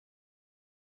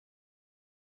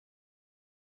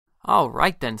All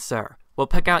right then, sir. We'll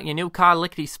pick out your new car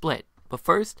lickety-split. But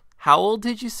first, how old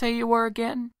did you say you were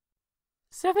again?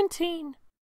 17.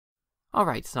 All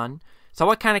right, son. So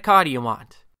what kind of car do you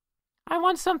want? I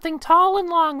want something tall and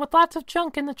long with lots of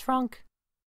junk in the trunk.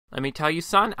 Let me tell you,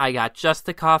 son, I got just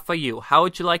the car for you. How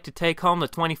would you like to take home the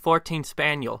 2014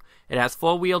 Spaniel? It has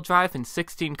 4-wheel drive and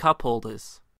 16 cup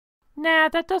holders. Nah,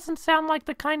 that doesn't sound like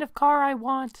the kind of car I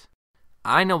want.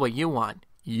 I know what you want.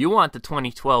 You want the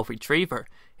 2012 Retriever.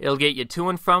 It'll get you to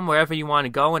and from wherever you want to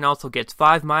go and also gets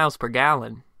 5 miles per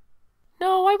gallon.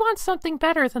 No, I want something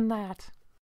better than that.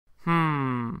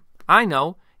 I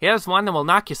know. Here's one that will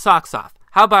knock your socks off.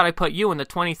 How about I put you in the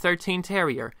 2013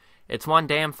 Terrier? It's one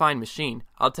damn fine machine.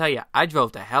 I'll tell you, I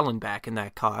drove to hell and back in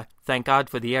that car. Thank God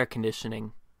for the air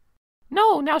conditioning.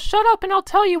 No, now shut up and I'll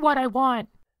tell you what I want.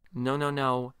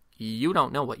 No. You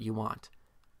don't know what you want.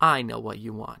 I know what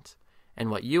you want. And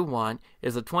what you want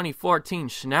is a 2014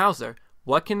 Schnauzer.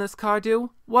 What can this car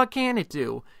do? What can it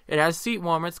do? It has seat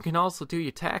warmers and can also do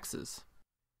your taxes.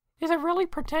 Is it really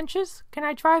pretentious? Can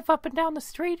I drive up and down the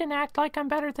street and act like I'm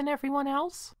better than everyone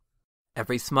else?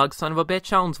 Every smug son of a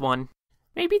bitch owns one.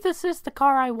 Maybe this is the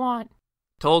car I want.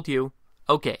 Told you.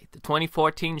 Okay, the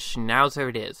 2014 Schnauzer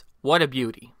it is. What a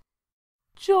beauty.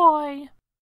 Joy.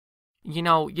 You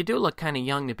know, you do look kind of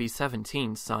young to be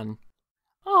 17, son.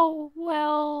 Oh,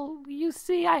 well, you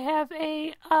see, I have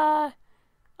a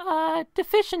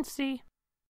deficiency.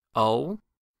 Oh?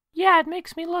 Yeah, it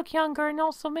makes me look younger and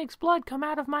also makes blood come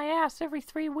out of my ass every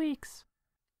 3 weeks.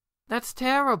 That's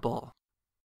terrible.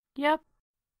 Yep.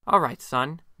 All right,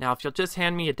 son. Now, if you'll just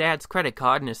hand me your dad's credit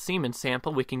card and a semen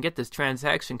sample, we can get this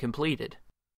transaction completed.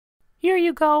 Here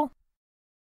you go.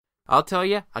 I'll tell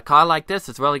you, a car like this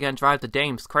is really going to drive the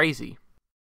dames crazy.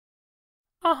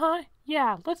 Uh-huh.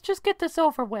 Yeah, let's just get this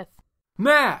over with.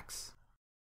 Max!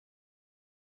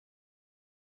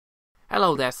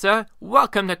 Hello there, sir.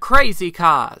 Welcome to Krazy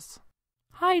Karz.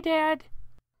 Hi, Dad.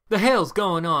 The hell's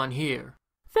going on here?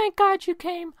 Thank God you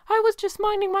came. I was just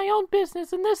minding my own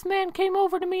business and this man came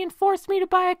over to me and forced me to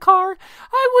buy a car.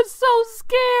 I was so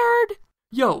scared.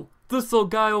 Yo, this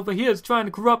old guy over here is trying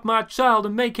to corrupt my child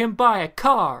and make him buy a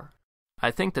car.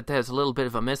 I think that there's a little bit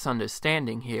of a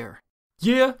misunderstanding here.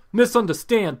 Yeah?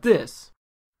 Misunderstand this.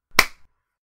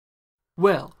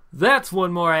 Well, that's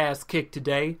one more ass kick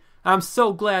today. I'm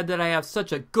so glad that I have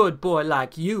such a good boy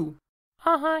like you.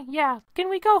 Uh-huh, yeah. Can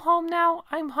we go home now?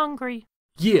 I'm hungry.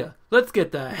 Yeah, let's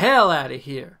get the hell out of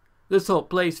here. This whole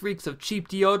place reeks of cheap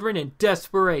deodorant and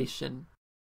desperation.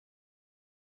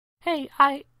 Hey,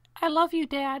 I love you,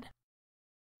 Dad.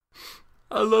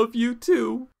 I love you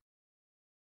too.